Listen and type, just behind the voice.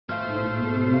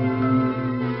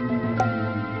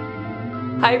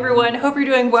Hi everyone, hope you're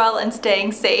doing well and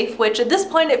staying safe, which at this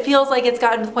point it feels like it's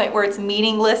gotten to the point where it's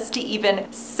meaningless to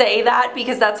even say that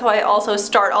because that's how I also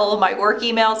start all of my work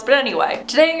emails. But anyway,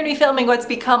 today I'm going to be filming what's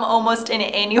become almost an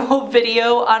annual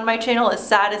video on my channel, as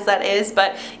sad as that is.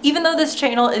 But even though this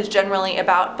channel is generally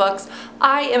about books,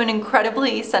 I am an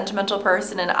incredibly sentimental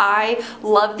person and I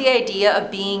love the idea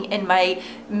of being in my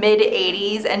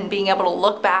mid-80s and being able to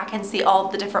look back and see all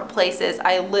of the different places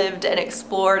I lived and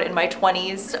explored in my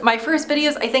 20s. My first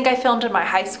videos I think I filmed in my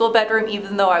high school bedroom,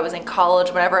 even though I was in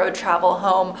college whenever I would travel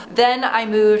home. Then I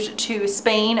moved to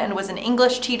Spain and was an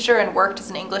English teacher and worked as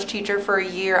an English teacher for a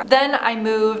year. Then I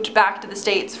moved back to the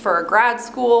States for grad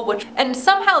school, and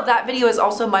somehow that video is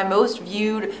also my most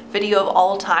viewed video of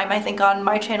all time, I think, on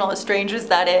my channel, as strange as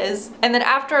that is. And then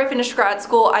after I finished grad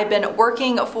school, I've been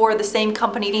working for the same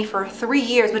company for 3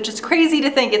 years, which is crazy to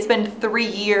think it's been 3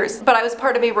 years. But I was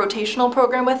part of a rotational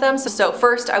program with them. So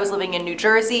first I was living in New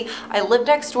Jersey. I lived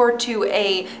next door to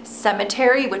a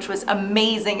cemetery, which was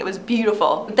amazing. It was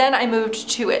beautiful. Then I moved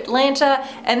to Atlanta,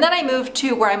 and then I moved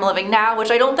to where I'm living now, which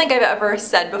I don't think I've ever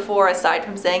said before aside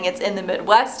from saying it's in the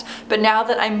Midwest. But now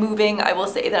that I'm moving, I will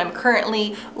say that I'm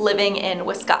currently living in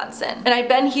Wisconsin. And I've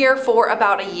been here for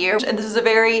about a year, and this is a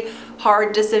very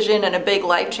hard decision and a big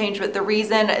life change. But the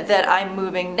reason that I'm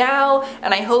moving now,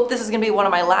 and I hope this is gonna be one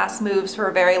of my last moves for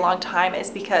a very long time, is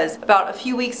because about a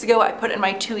few weeks ago I put in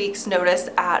my 2 weeks notice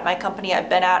at my company I've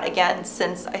been at again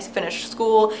since I finished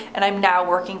school, and I'm now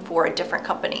working for a different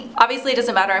company. Obviously it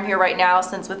doesn't matter I'm here right now,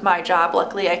 since with my job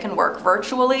luckily I can work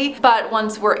virtually, but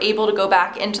once we're able to go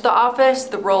back into the office,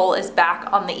 the role is back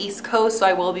on the East Coast, so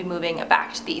I will be moving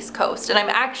back to the East Coast. And I'm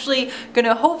actually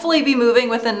gonna hopefully be moving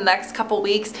within the next couple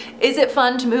weeks. Is it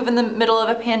fun to move in the middle of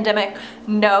a pandemic?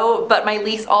 No, but my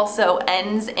lease also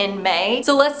ends in May.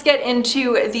 So let's get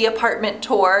into the apartment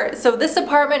tour. So this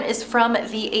apartment is from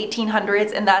the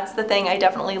 1800s, and that's the thing I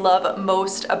definitely love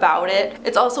most about it.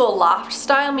 It's also a loft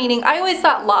style, meaning I always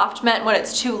thought loft meant when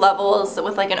it's 2 levels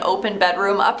with like an open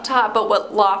bedroom up top, but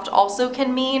what loft also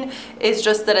can mean is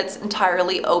just that it's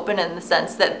entirely open in the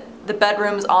sense that the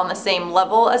bedroom's on the same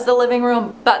level as the living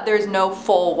room, but there's no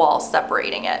full wall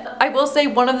separating it. I will say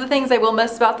one of the things I will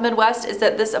miss about the Midwest is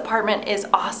that this apartment is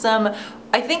awesome.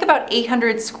 I think about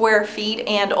 800 square feet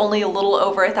and only a little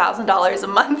over $1,000 a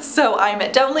month, so I'm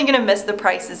definitely gonna miss the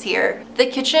prices here. The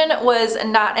kitchen was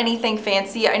not anything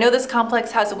fancy. I know this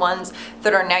complex has ones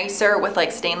that are nicer with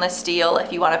like stainless steel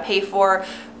if you want to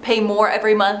pay more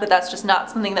every month, but that's just not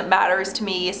something that matters to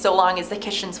me. So long as the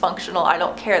kitchen's functional, I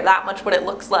don't care that much what it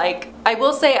looks like. I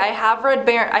will say I have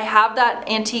that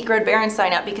antique Red Baron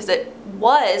sign up because it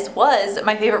was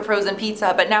my favorite frozen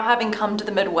pizza, but now having come to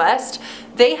the Midwest,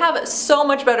 they have so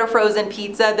much better frozen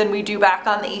pizza than we do back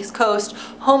on the East Coast.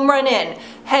 Home run in,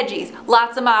 Hedgies,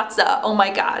 lots of matzah, oh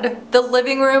my god. The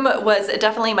living room was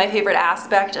definitely my favorite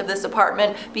aspect of this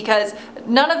apartment because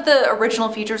none of the original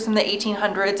features from the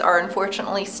 1800s are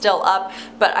unfortunately still up,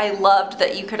 but I loved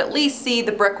that you could at least see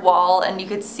the brick wall and you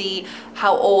could see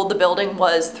how old the building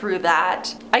was through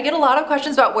that. I get a lot of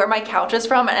questions about where my couch is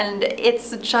from, and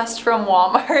it's just from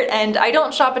Walmart, and I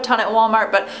don't shop a ton at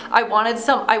Walmart, but I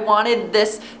wanted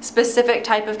this specific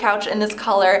type of couch in this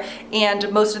color,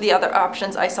 and most of the other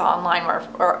options I saw online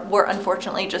were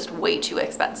unfortunately just way too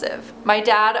expensive. My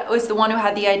dad was the one who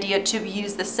had the idea to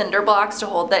use the cinder blocks to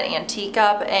hold that antique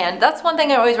up, and that's one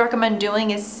thing I always recommend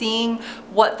doing, is seeing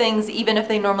what things, even if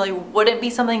they normally wouldn't be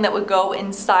something that would go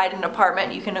inside an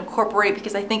apartment, you can incorporate,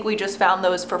 because I think we just found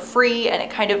those for free and it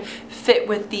kind of fit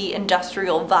with the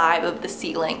industrial vibe of the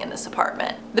ceiling in this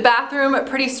apartment. The bathroom,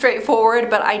 pretty straightforward,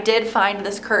 but I did find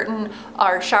this curtain,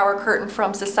 our shower curtain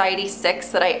from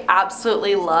Society6, that I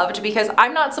absolutely loved because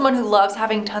I'm not someone who loves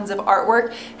having tons of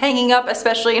artwork hanging up,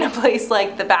 especially in a place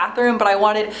like the bathroom, but I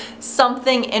wanted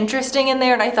something interesting in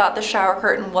there, and I thought the shower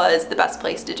curtain was the best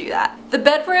place to do that. The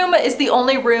bedroom is the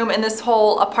only room in this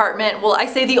whole apartment, well, I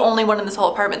say the only one in this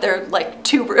whole apartment, there are like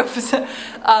 2 rooms,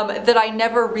 that I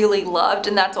never really loved,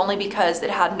 and that's only because it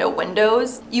had no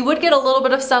windows. You would get a little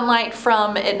bit of sunlight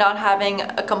from it not having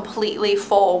a completely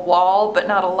full wall, but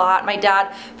not a lot. My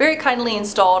dad very kindly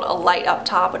installed a light up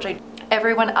top, which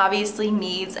everyone obviously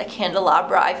needs a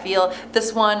candelabra, I feel.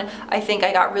 This one I think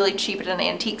I got really cheap at an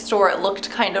antique store. It looked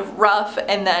kind of rough,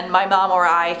 and then my mom or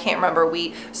I can't remember,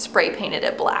 we spray painted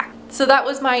it black. So that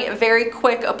was my very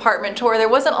quick apartment tour. There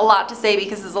wasn't a lot to say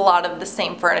because there's a lot of the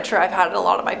same furniture I've had in a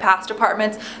lot of my past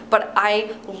apartments, but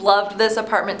I loved this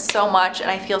apartment so much and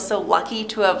I feel so lucky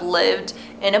to have lived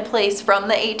in a place from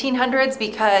the 1800s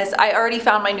because I already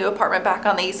found my new apartment back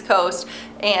on the East Coast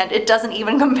and it doesn't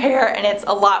even compare, and it's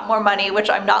a lot more money, which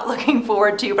I'm not looking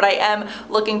forward to, but I am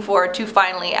looking forward to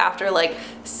finally, after like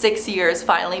 6 years,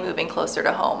 finally moving closer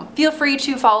to home. Feel free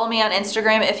to follow me on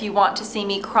Instagram if you want to see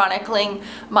me chronicling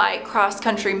my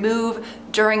cross-country move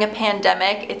during a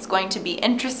pandemic. It's going to be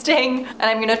interesting, and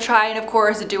I'm gonna try and of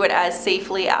course do it as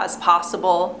safely as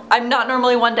possible. I'm not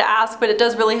normally one to ask, but it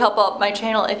does really help out my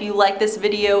channel if you like this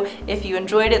video, if you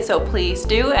enjoyed it, so please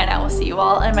do, and I will see you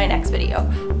all in my next video.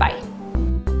 Bye.